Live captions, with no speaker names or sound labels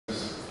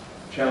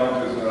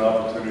challenges and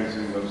opportunities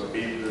in those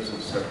 8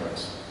 business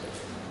segments.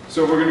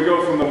 So we're going to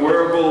go from the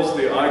wearables,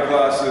 the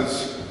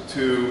eyeglasses,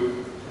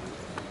 to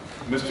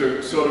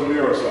Mr.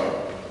 Satomura-san.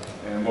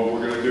 And what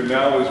we're going to do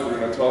now is we're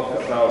going to talk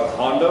about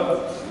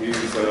Honda.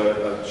 He's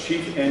a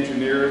chief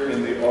engineer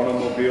in the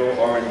Automobile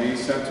R&D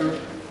Center.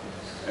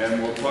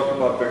 And we'll talk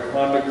about the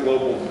Honda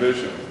Global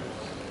Vision.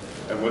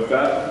 And with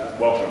that,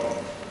 welcome.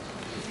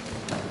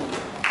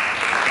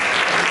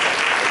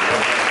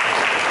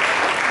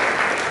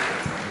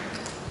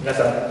 皆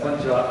さん、こん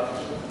にちは。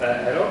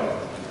Hello,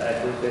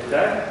 good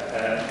day,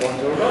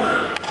 bonjour.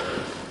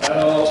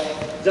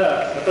 じゃあ、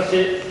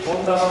私、ホ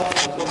ンダの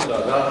本田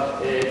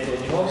が、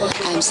日本の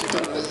I'm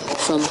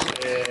from,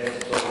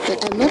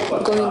 but I'm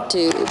not going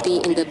to be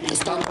in the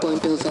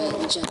standpoint of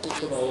Japan.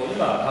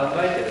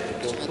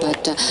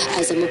 But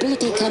as a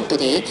mobility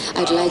company,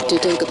 I'd like to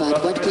talk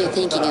about what we are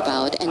thinking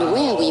about and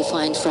where we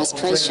find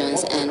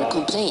frustrations and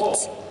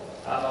complaints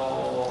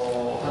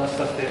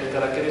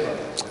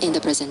in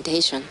the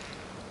presentation.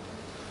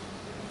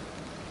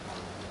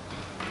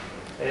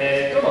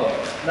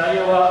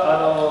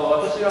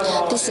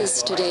 This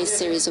is today's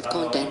series of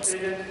contents.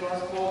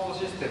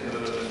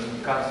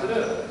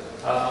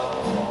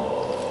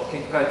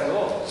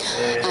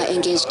 I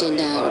engaged in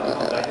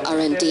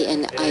R&D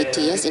and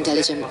ITS,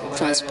 Intelligent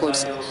Transport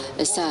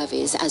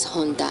Service, as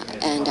Honda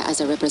and as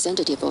a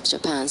representative of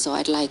Japan, so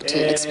I'd like to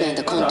explain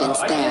the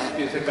contents there.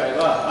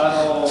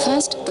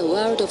 First, the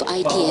world of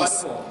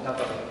ITS.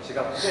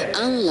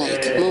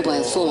 Unlike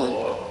mobile phone,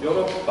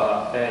 Europe,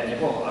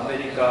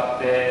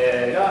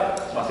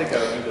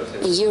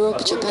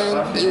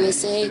 Japan,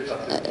 USA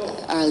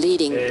are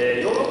leading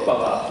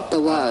the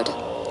world.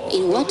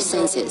 In what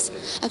senses?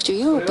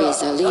 Actually, Europe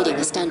is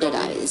leading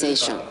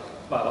standardization.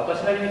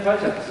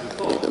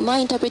 My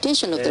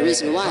interpretation of the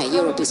reason why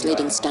Europe is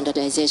leading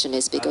standardization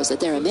is because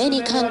there are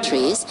many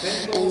countries,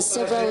 and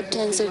several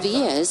tens of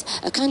years,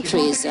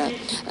 countries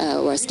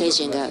were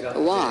staging a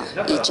war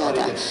each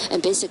other.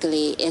 And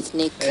basically,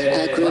 ethnic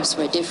groups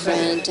were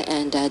different,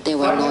 and they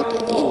were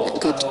not in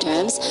good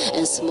terms,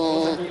 and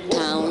small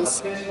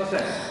towns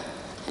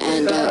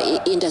and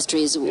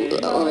industries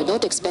are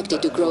not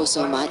expected to grow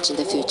so much in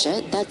the future.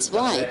 That's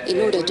why, in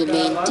order to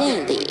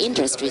maintain the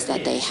industries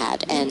that they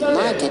had and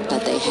market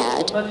that they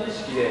had,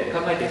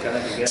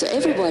 so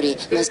everybody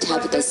must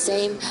have the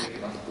same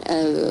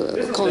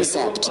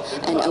concept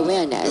and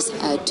awareness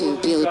to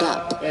build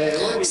up.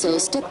 So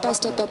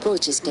step-by-step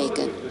approach is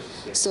taken.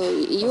 So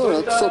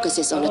Europe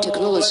focuses on a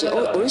technology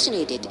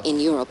originated in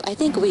Europe. I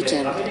think we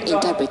can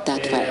interpret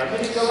that way.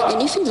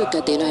 And if you look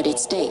at the United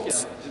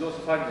States,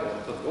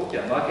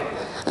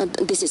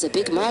 this is a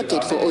big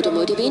market for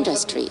automotive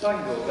industry.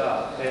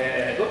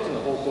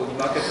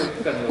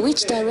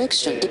 Which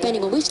direction,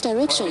 depending on which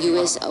direction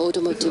U.S.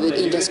 automotive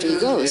industry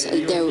goes,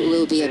 there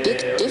will be a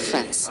big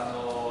difference. So,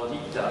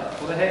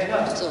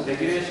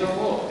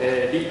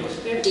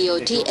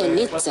 DOT and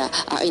NHTSA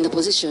are in the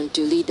position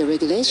to lead the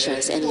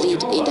regulations and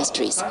lead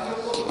industries.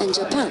 And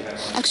Japan,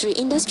 actually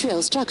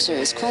industrial structure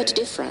is quite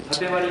different.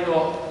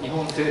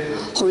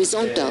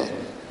 Horizontal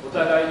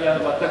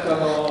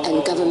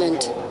and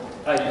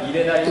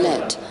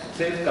government-led.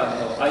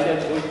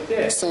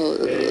 So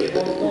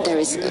there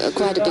is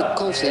quite a big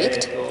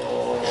conflict,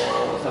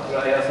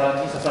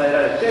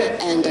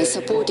 and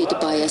supported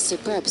by a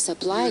superb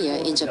supplier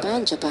in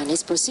Japan, Japan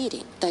is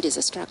proceeding. That is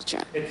a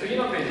structure.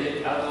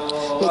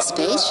 Next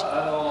page.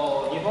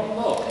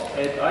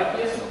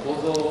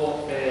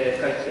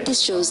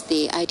 This shows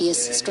the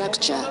ITS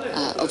structure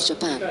of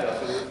Japan.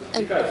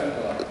 And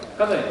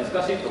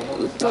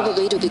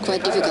probably it will be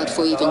quite difficult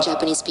for even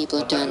Japanese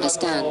people to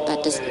understand,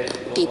 but the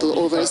people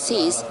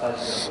overseas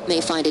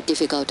may find it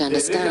difficult to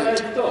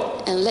understand.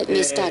 And let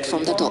me start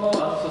from the top.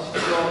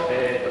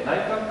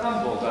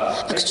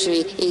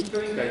 Actually,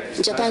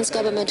 Japan's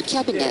government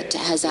cabinet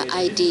has an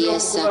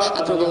ITS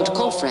approval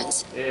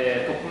conference.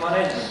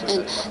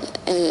 And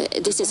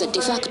this is a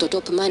de facto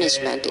top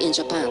management in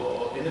Japan.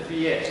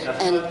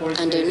 And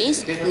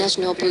underneath,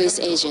 National Police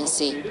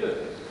Agency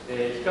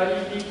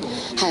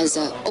has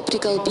an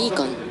optical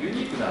beacon.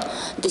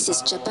 This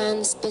is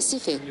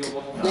Japan-specific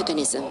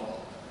mechanism.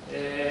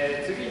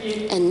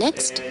 And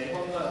next,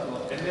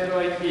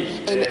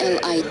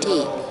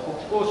 MLIT.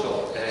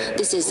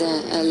 This is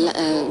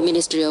a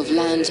Ministry of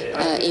Land,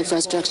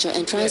 Infrastructure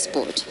and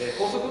Transport,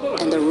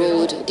 and the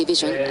Road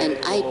Division, and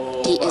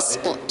ITS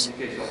Spot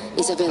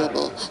is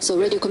available. So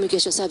radio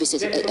communication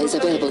services is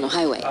available on the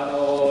highway.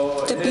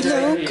 The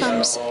below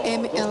comes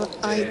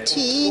MLIT,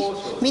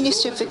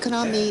 Ministry of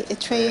Economy,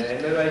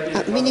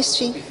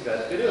 Ministry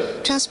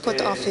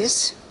Transport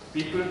Office.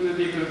 The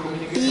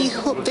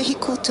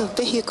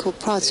vehicle-to-vehicle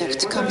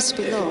project comes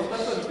below.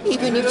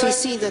 Even if we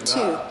see the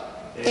two,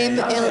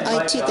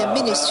 MLIT, the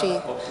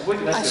ministry,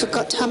 I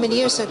forgot how many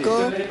years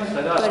ago,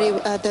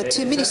 but the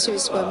two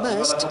ministries were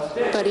merged.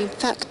 But in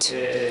fact,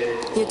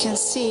 you can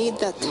see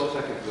that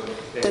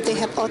they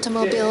have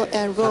automobile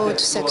and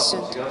road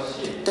section,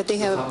 that they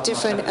have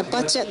different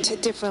budget,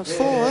 different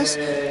floors,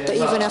 that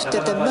even after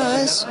the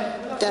merge,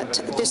 that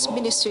this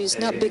ministry is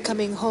not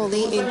becoming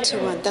wholly into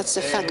one. That's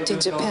a fact in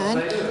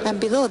Japan. And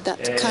below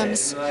that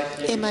comes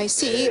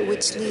MIC,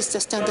 which leads to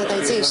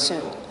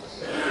standardization.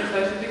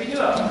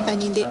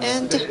 And in the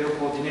end,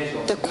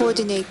 the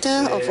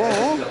coordinator of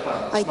all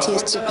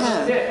ITS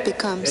Japan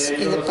becomes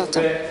in the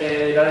bottom.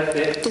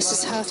 This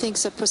is how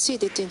things are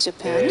proceeded in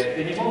Japan.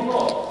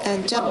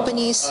 And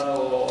Japanese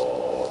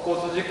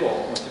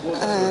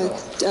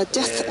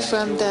death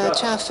from the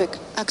traffic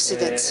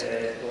accidents,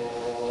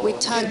 we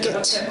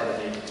target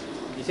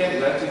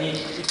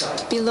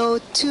below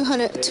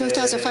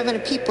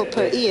 2,500 people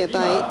per year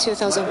by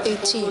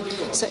 2018.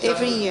 So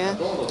every year,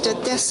 the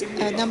death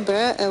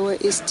number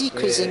is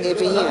decreasing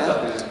every year.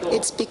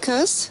 It's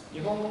because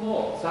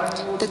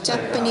the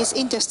Japanese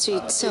industry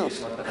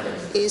itself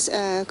is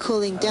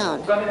cooling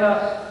down.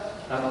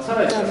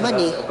 The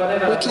money,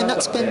 we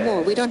cannot spend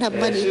more. We don't have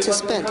money to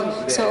spend.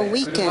 So on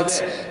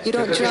weekends, you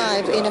don't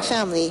drive in a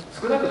family.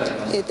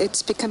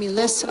 It's becoming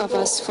less of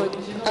us for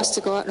us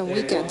to go out on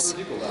weekends.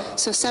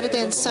 So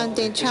Saturday and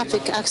Sunday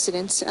traffic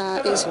accidents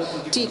is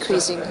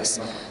decreasing,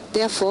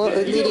 therefore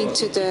leading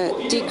to the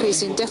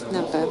decrease in death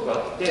number.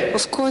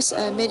 Of course,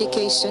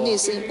 medication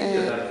is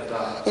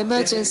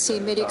emergency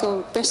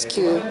medical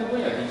rescue.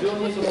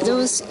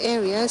 Those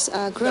areas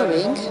are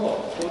growing.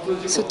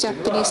 So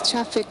Japanese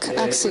traffic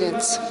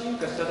accidents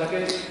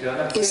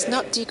is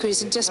not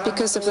decreasing just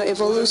because of the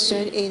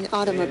evolution in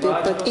automobile,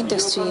 but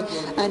industry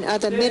and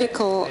other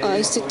medical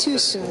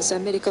institutions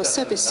and medical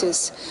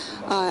services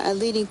are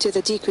leading to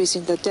the decrease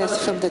in the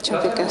death from the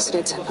traffic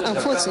accidents.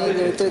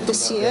 Unfortunately,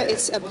 this year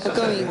it's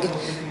going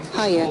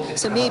higher.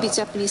 So maybe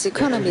Japanese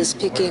economy is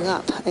picking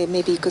up.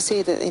 Maybe you could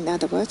say that in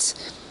other words.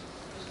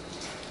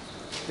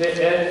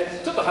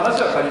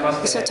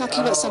 So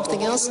talking about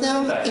something else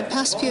now, in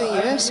past few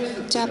years,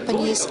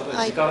 Japanese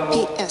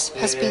IPS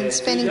has been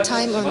spending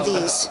time on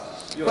these.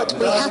 But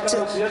we had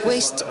to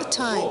waste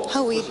time.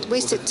 How we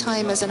wasted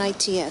time as an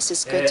ITS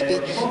is going to be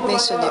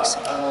mentioned next.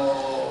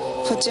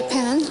 For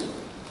Japan,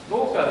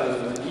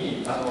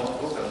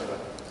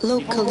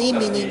 locally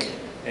meaning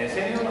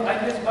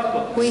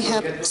we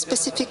have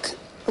specific,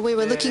 we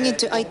were looking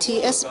into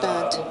ITS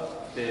band.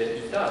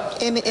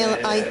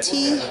 MLIT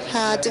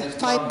had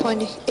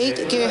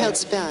 5.8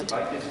 gigahertz band.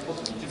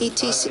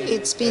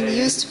 It's been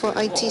used for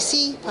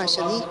ITC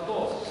partially,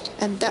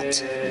 and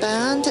that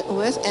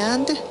bandwidth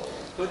and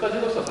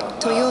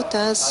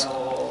Toyota's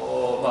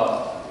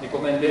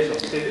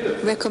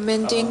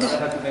recommending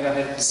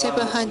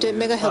 700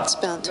 megahertz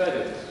band.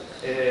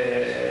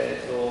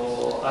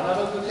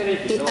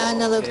 The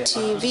analog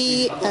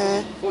TV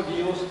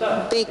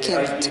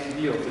vacant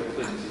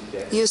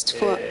used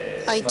for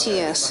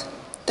ITS.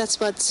 That's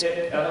what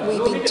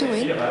we've been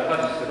doing.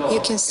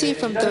 You can see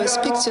from those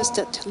pictures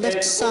that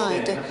left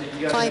side,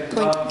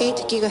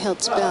 5.8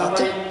 gigahertz band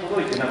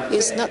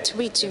is not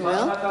reaching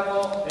well.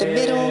 The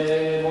middle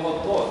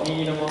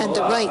and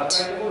the right,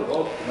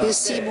 you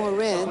see more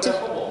red,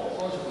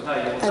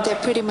 and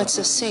they're pretty much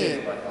the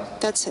same.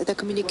 That's the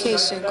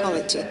communication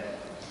quality.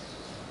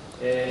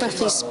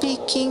 Roughly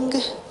speaking,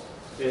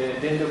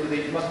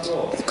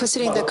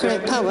 considering the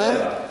current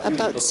power,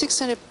 about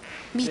 600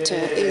 meter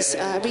is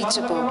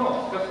reachable.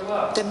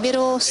 The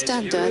middle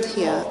standard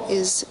here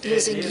is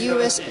using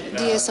US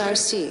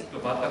DSRC.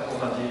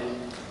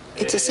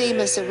 It's the same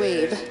as the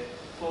wave,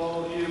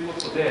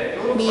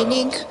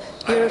 meaning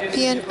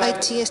European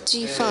ITS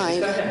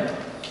G5.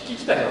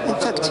 In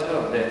fact,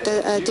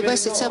 the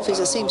device itself is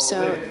the same,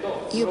 so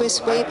US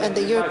wave and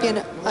the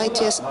European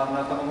ITS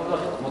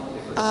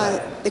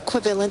are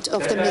equivalent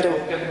of the middle,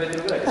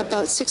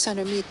 about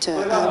 600 meter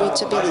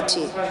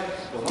reachability.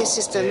 This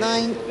is the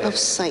line of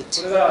sight.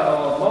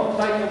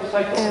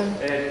 And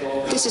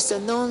this is the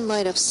known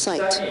line of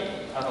sight.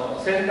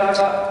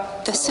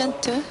 The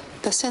sender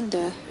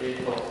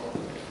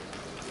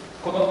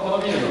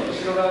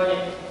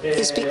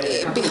is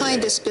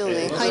behind this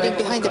building, hiding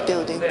behind the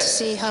building to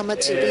see how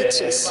much it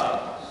reaches.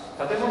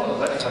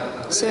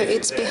 So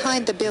it's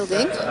behind the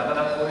building.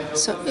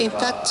 So in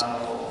fact,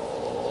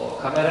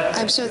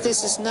 I'm sure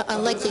this is not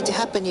unlikely to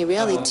happen in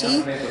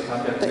reality,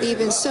 but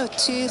even so,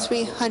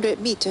 200-300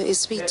 meter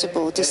is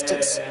reachable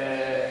distance.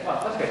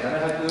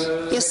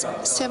 Yes,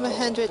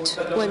 700,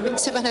 when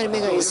 700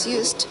 mega is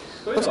used,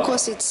 of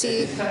course it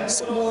sees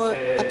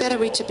a better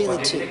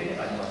reachability.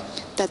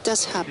 That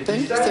does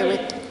happen.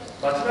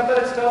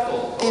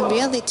 In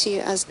reality,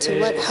 as to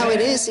how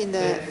it is in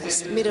the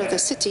middle of the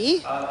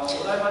city,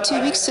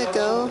 2 weeks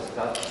ago,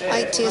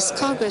 ITS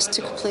Congress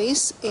took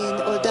place in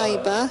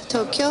Odaiba,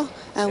 Tokyo,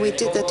 and we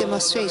did the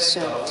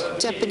demonstration.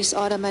 Japanese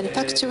auto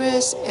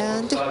manufacturers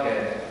and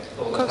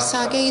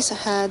Kokusages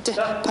had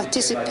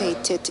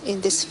participated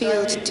in this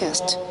field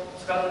test.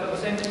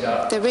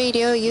 The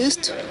radio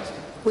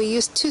we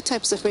used two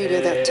types of radio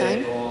that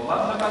time.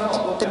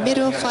 The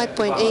middle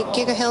 5.8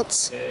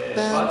 gigahertz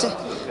band,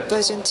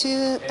 version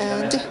 2,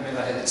 and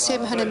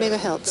 700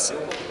 megahertz.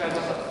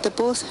 The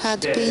both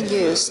had been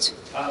used.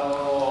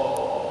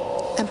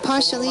 And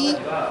partially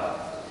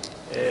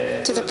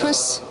to the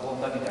press,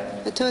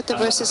 The Toyota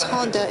versus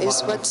Honda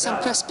is what some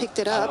press picked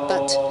it up,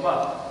 but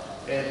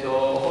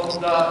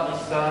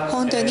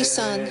Honda,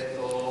 Nissan,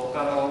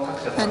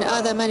 and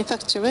other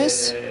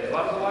manufacturers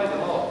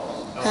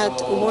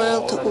had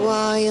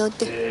worldwide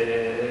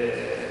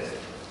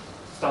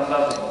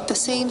the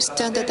same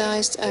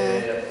standardized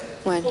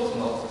one.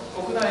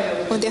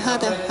 On the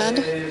other hand,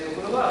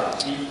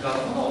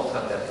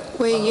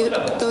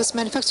 those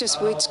manufacturers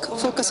which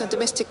focus on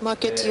domestic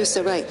market use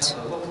the right.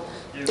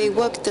 They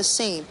work the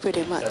same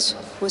pretty much,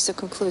 was the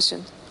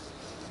conclusion.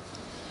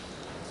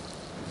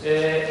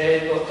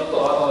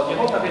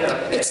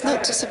 It's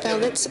not just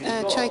about, let's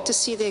try to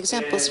see the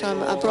examples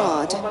from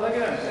abroad.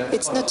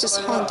 It's not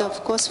just Honda,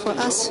 of course, for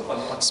us,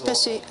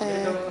 especially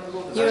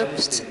Europe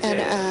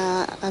and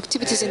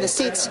activities in the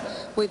States,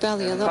 we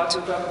value a lot.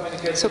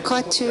 So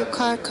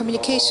car-to-car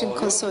communication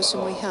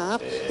consortium we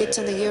have, it's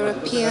on the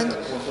European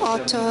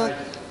auto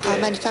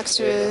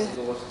manufacturer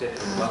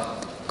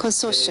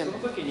consortium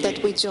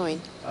that we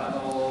join.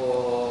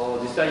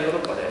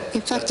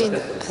 In fact,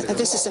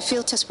 this is a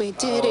field test we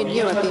did in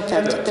Europe. In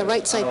fact, the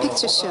right side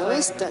picture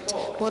shows that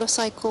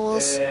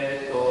motorcycles,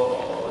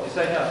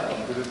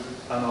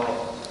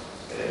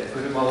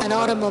 an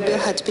automobile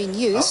had been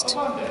used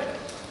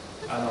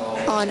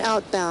on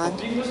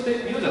outbound.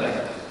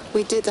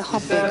 We did the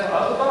hopping.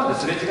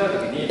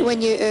 When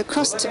you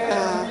crossed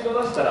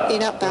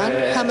in outbound,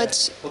 how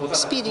much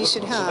speed you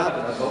should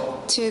have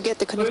to get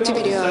the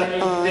connectivity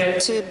or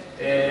to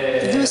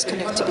lose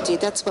connectivity.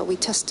 That's what we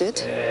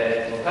tested.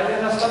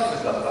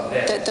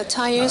 The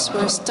tires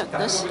were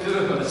stuckness,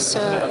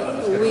 so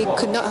we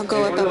could not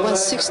go above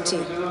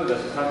 160.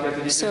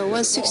 So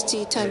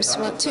 160 times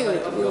 2,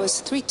 it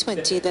was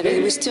 320, that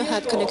we still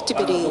had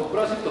connectivity.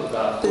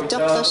 The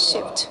Doppler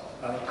shift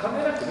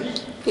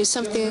is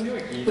something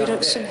we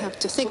shouldn't have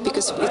to think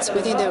because it's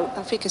within the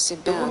frequency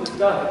band.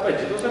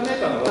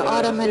 The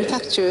auto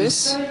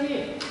manufacturers,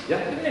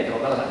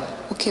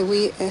 okay,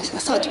 we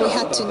thought we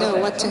had to know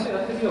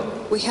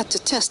we had to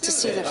test to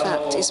see the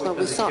fact, is what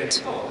we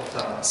thought.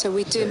 So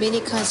we do many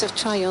kinds of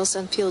trials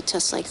and field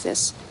tests like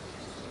this.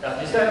 The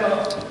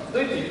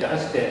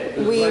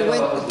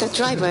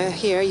driver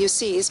here, you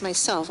see, is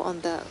myself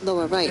on the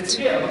lower right.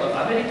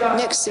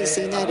 Next is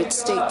the United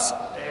States.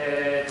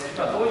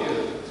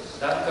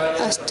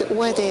 As to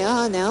where they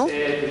are now,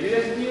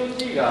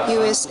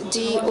 US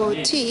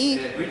DOT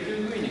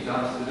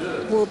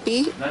will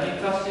be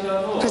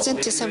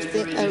presenting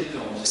something,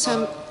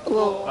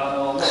 will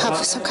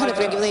have some kind of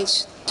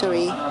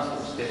regulatory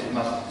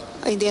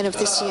in the end of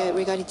this year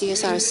regarding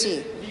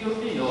DSRC.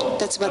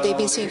 That's what they've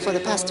been saying for the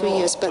past 3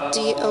 years. But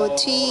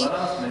DOT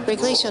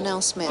regulation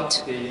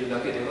announcement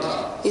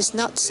is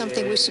not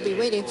something we should be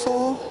waiting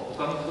for,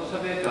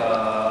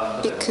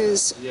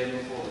 because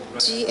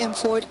GM,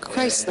 Ford,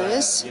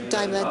 Chrysler,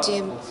 Daimler,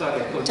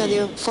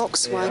 BMW,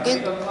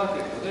 Volkswagen,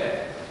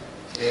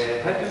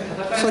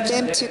 for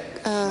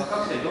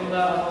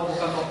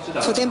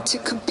them to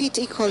compete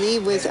equally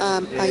with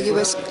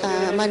U.S.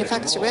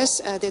 manufacturers,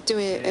 they're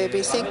doing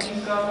everything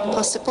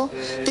possible.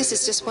 This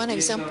is just one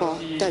example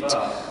that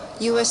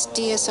U.S.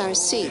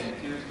 DSRC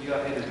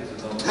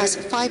has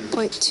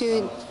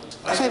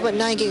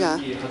 5.9 giga.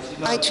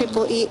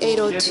 IEEE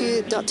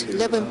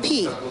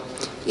 802.11p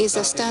is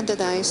a standard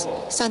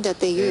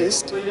they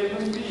used.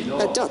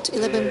 A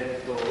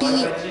 .11p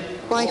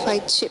Wi-Fi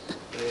chip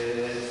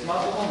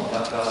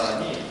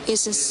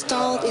is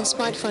installed in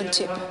smartphone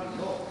chip.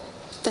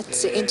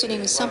 That's the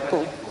engineering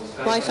sample,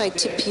 Wi-Fi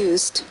chip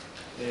used.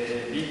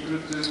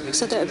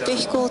 So the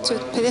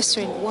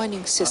vehicle-to-pedestrian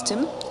warning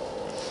system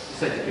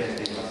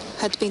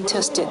had been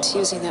tested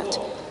using that.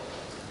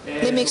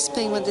 Let me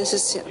explain what this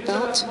is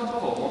about.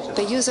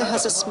 The user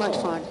has a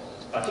smartphone.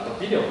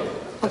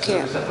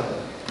 Okay.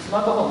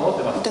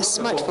 The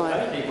smartphone,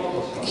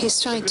 he's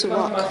trying to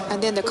walk,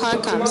 and then the car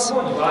comes,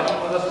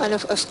 and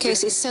of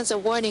course it sends a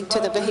warning to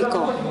the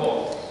vehicle,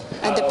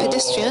 and the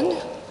pedestrian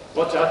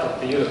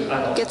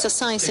gets a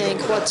sign saying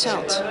watch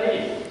out,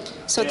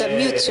 so that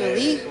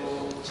mutually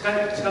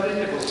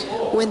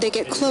when they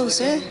get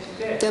closer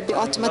they'll be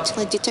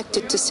automatically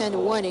detected to send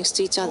warnings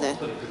to each other.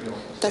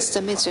 That's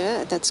the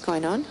measure that's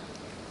going on.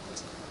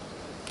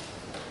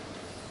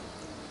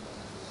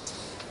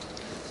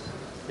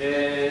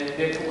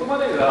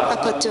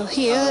 Up until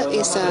here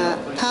is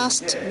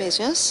past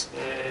measures,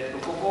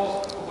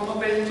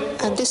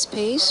 and this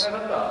page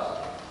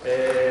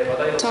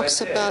talks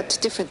about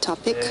different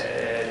topic.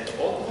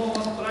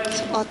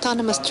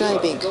 Autonomous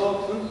driving,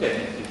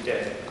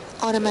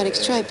 automatic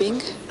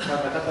driving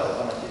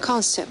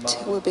concept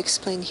will be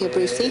explained here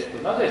briefly.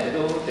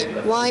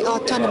 Why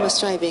autonomous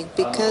driving?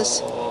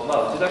 Because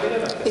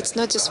it's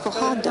not just for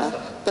Honda,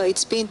 but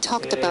it's been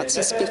talked about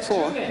since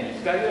before.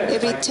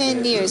 Every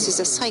 10 years is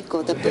a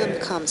cycle, the boom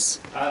comes.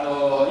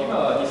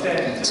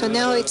 So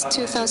now it's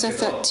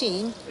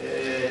 2013.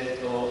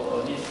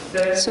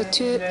 So a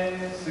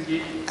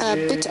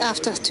bit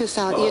after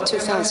year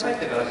 2000,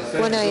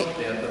 when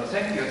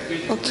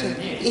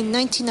in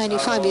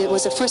 1995, it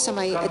was the first time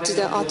I did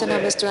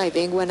autonomous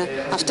driving.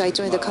 After I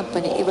joined the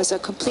company, it was a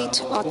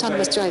complete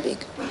autonomous driving.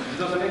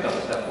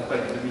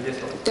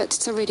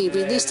 that's already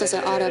released as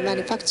an auto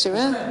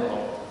manufacturer.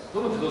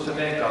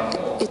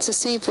 It's the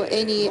same for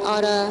any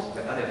auto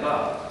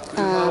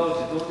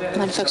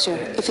manufacturer.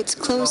 If it's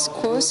closed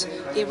course,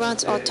 it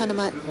runs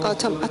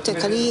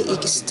automatically,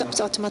 it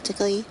stops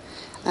automatically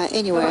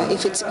anywhere,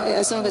 if it's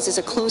as long as it's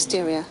a closed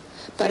area.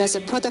 But as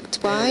a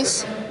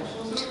product-wise,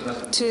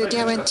 to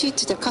guarantee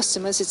to the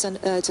customers, it's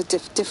a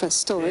different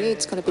story.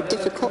 It's going to be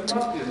difficult.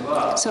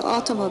 So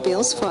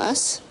automobiles for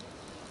us,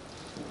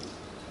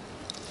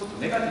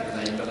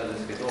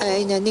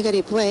 in a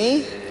negative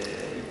way,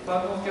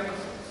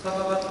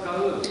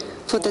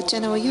 for the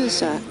general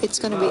user, it's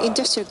going to be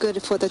industrial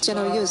good for the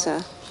general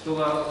user.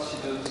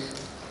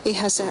 It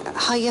has a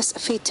highest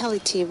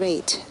fatality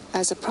rate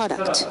as a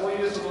product.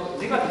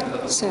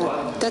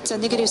 So that's a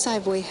negative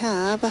side we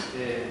have.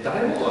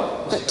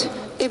 But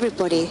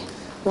everybody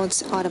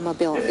wants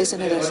automobile is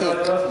another thing.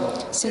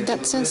 So in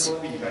that sense,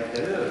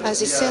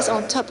 as it says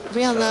on top,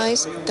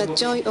 realize the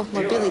joy of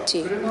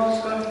mobility,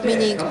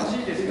 meaning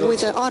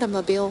with an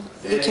automobile,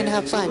 you can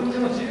have fun.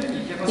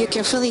 You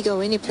can freely go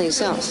any place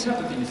else,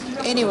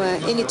 anywhere,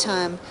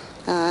 anytime.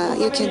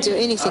 You can do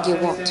anything you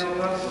want.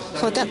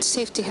 For that,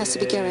 safety has to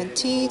be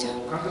guaranteed,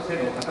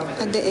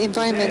 and the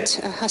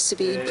environment has to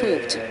be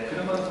improved.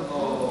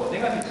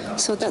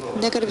 So that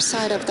negative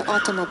side of the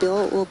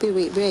automobile will be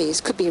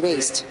raised, could be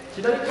raised.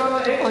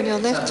 On your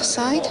left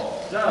side,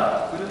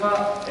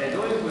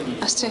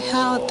 as to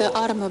how the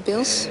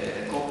automobiles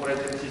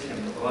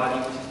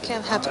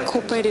can have a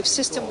cooperative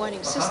system,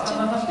 warning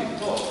system.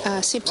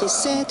 Simply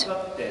said,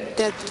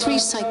 there are three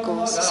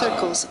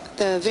circles.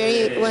 The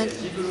very one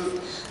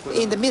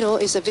in the middle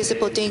is a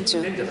visible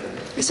danger.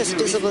 It says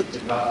visible.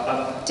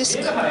 This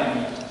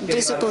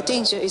visible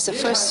danger is the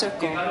first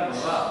circle.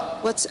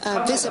 What's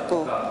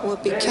visible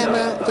would be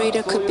camera,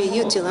 radar could be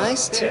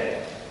utilized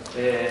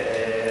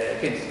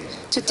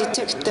to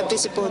detect the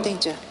visible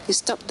danger. You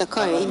stop the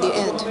car in the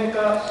end.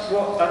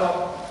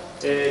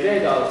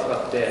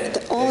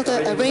 All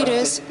the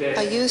radars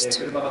are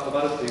used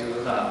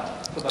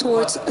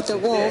towards the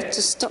wall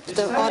to stop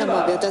the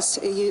automobile. That's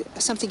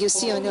something you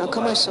see on your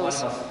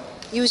commercials.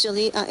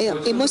 Usually,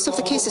 in most of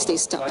the cases, they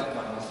stop.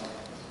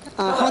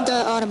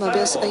 Honda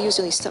automobiles are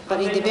usually stopped,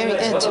 but in the very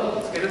end,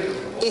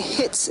 it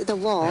hits the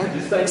wall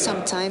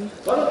sometime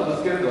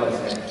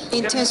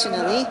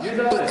intentionally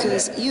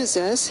because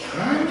users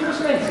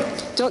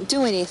don't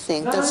do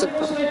anything. That's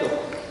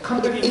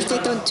if they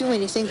don't do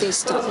anything, they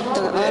stop.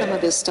 The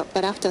automobiles stop.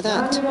 But after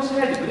that,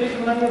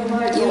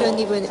 you don't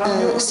even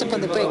step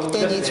on the brake.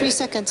 Then in 3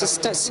 seconds, it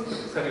starts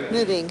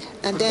moving,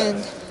 and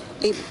then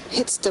it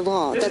hits the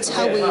wall. That's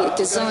how we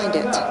designed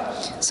it,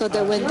 so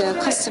that when the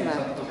customer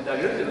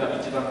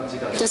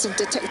doesn't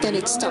detect, then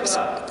it stops.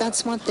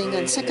 That's one thing.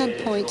 And second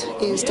point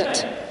is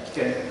that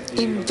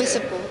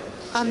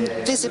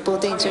invisible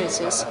dangers,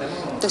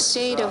 the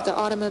shade of the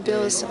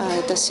automobiles,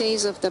 the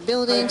shades of the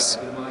buildings,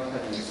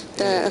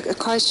 the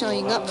cars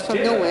showing up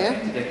from nowhere,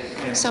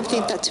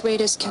 something that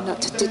radars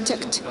cannot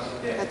detect,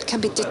 that can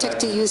be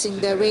detected using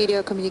the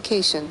radio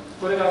communication.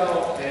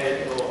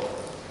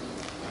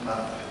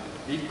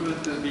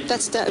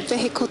 That's the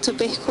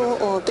vehicle-to-vehicle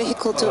or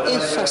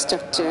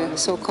vehicle-to-infrastructure,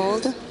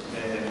 so-called.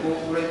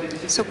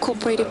 So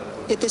cooperative,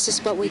 this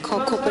is what we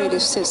call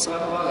cooperative system.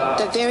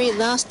 The very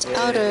last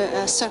outer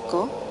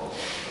circle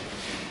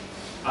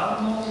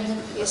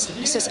it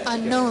says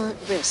unknown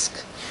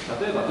risk.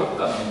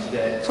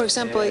 For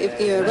example, if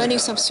you're running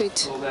some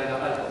street,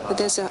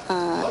 there's an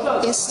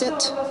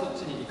incident,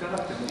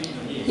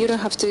 you don't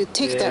have to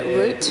take that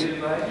route,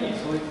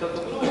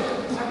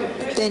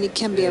 then it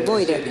can be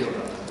avoided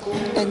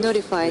and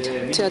notified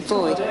to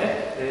avoid.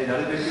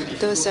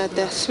 Those are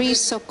the three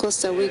circles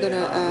that we're going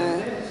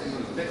to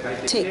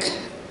take,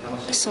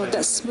 so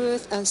that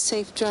smooth and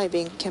safe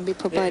driving can be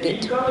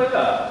provided.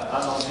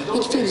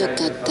 If you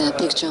look at the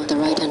picture on the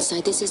right-hand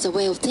side, this is a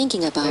way of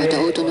thinking about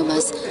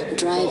autonomous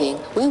driving.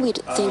 When we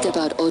think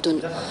about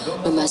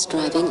autonomous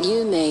driving,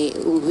 you may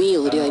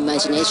wield your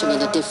imagination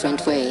in a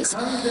different ways.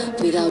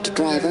 Without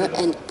driver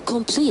and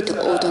complete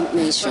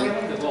automation.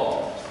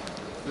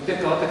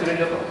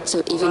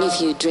 So even if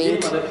you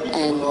drink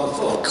and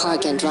the car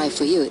can drive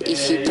for you,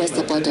 if you press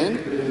the button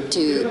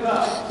to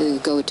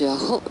go to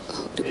home,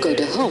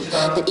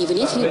 then even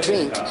if you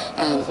drink,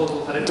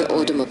 the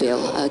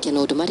automobile can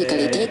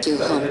automatically take you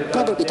home.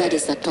 Probably that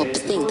is the top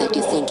thing that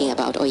you're thinking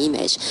about or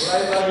image.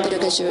 But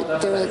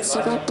there are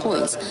several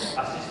points.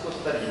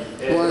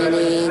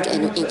 Warning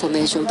and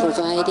information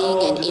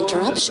providing and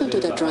interruption to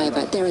the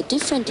driver. There are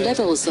different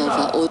levels of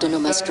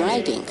autonomous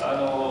driving.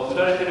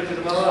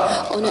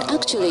 On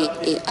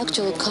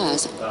actual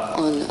cars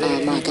on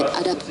market,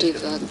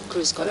 adaptive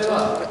cruise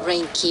control,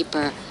 rain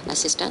keeper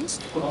assistance,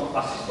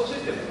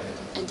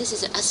 and this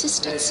is an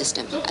assist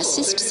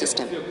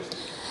system.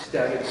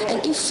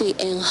 And if we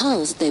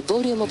enhance the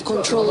volume of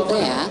control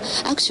there,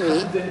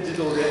 actually,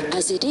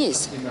 as it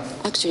is,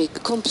 actually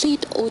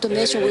complete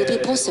automation will be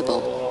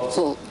possible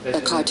for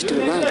a car to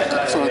run.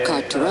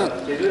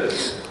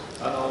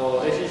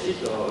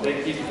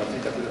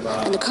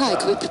 And a car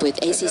equipped with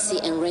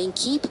ACC and rain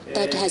keep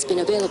that has been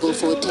available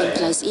for 10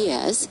 plus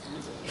years.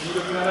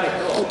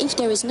 And if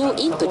there is no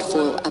input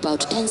for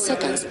about 10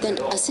 seconds, then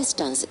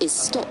assistance is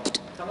stopped.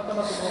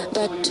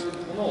 But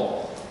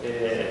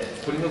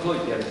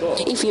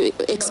if you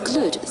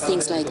exclude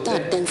things like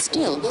that, then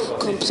still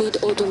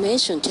complete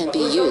automation can be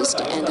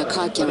used and the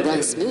car can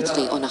run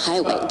smoothly on a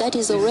highway. That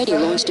is already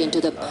launched into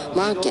the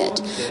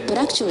market. But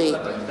actually,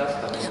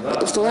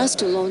 for us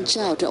to launch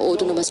out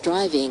autonomous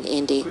driving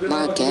in the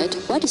market,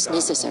 what is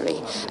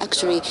necessary?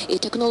 Actually, a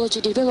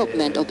technology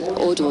development of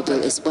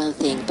automobile is one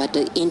thing, but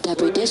the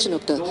interpretation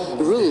of the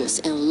rules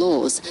and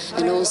laws,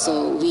 and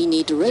also we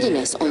need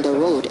readiness on the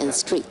road and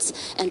streets.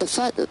 And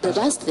the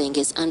last thing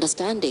is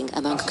understanding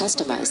among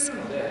customers.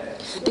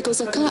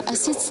 Because a car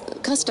assists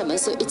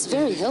customers, so it's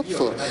very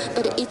helpful,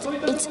 but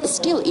it's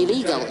still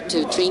illegal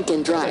to drink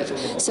and drive.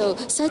 So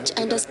such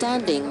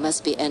understanding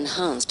must be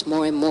enhanced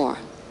more and more.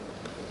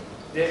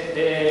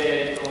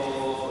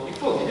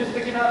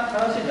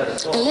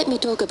 And let me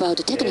talk about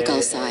the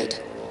technical side.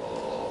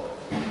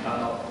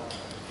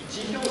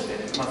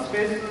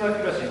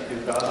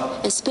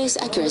 Space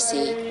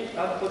accuracy,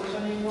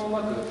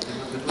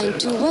 and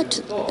to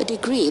what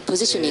degree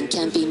positioning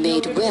can be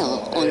made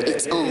well on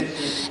its own,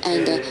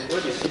 and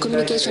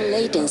communication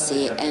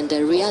latency and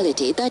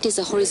reality, that is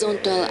a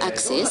horizontal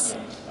axis,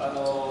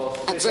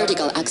 a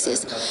vertical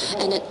axis,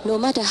 and no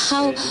matter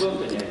how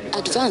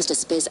advanced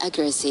space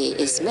accuracy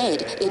is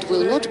made, it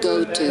will not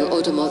go to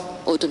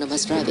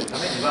autonomous driving.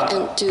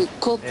 And to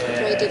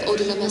cooperative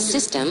autonomous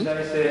system,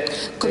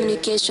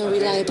 communication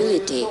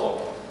reliability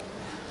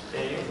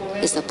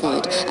is the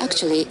point.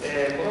 Actually,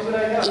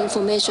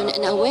 information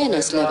and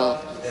awareness level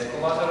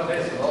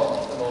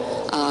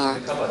are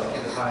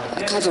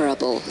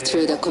coverable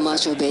through the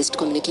commercial-based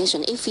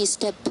communication. If we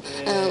step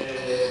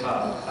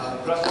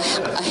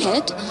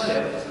ahead,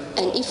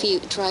 and if we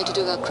try to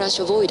do a crash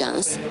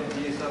avoidance,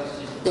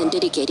 then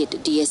dedicated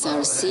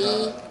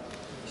DSRC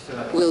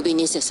will be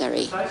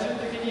necessary.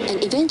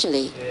 And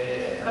eventually,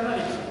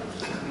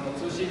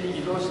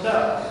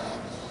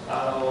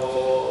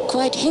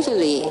 quite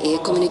heavily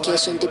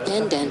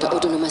communication-dependent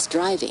autonomous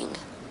driving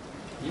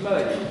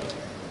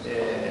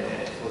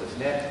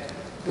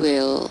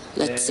will,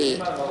 let's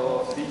see,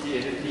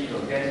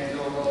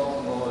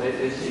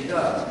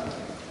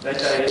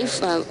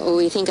 if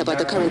we think about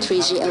the current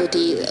 3G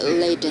LTE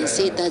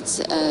latency, that's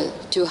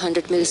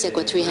 200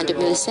 millisecond, 300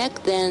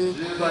 millisecond, then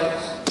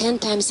 10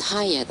 times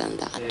higher than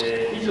that.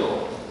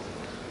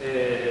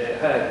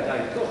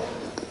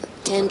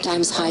 10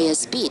 times higher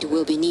speed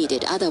will be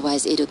needed,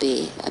 otherwise it will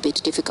be a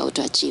bit difficult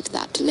to achieve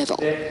that level.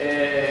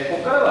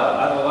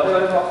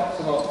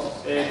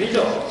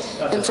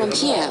 And from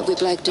here,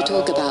 we'd like to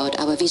talk about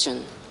our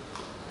vision.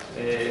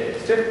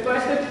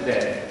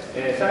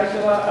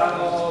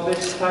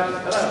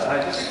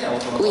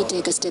 We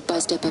take a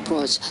step-by-step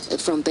approach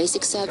from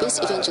basic service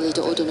eventually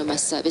to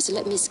autonomous service.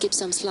 Let me skip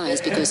some slides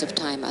because of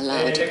time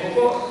allowed.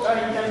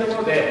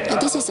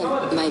 And this is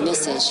my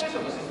message.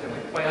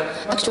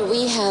 Actually,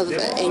 we have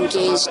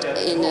engaged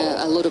in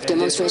a lot of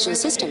demonstration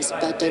systems,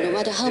 but no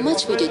matter how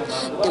much we did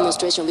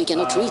demonstration, we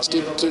cannot reach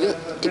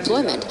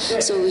deployment.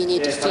 So we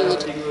need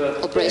field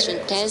operation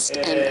test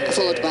and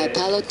followed by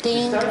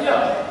piloting.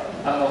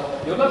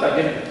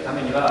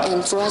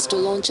 And for us to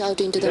launch out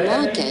into the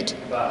market,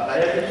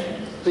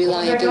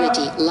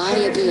 reliability,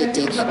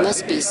 liability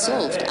must be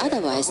solved.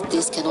 Otherwise,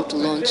 this cannot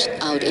launch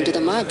out into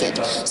the market.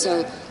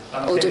 So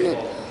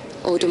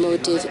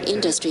automotive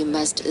industry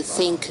must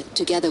think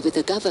together with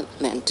the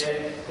government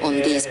on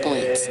these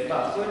points.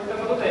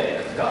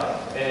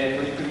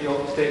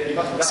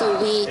 So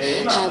we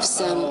have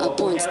some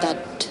points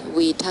that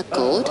we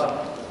tackled.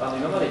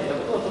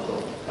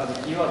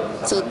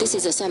 So this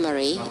is a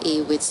summary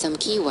with some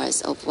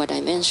keywords of what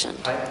I mentioned.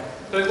 So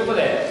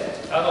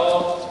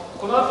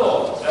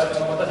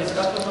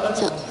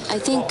I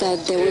think there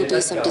will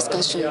be some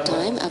discussion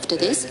time after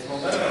this.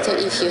 So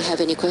if you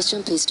have any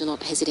question, please do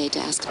not hesitate to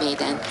ask me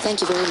then.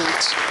 Thank you very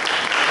much.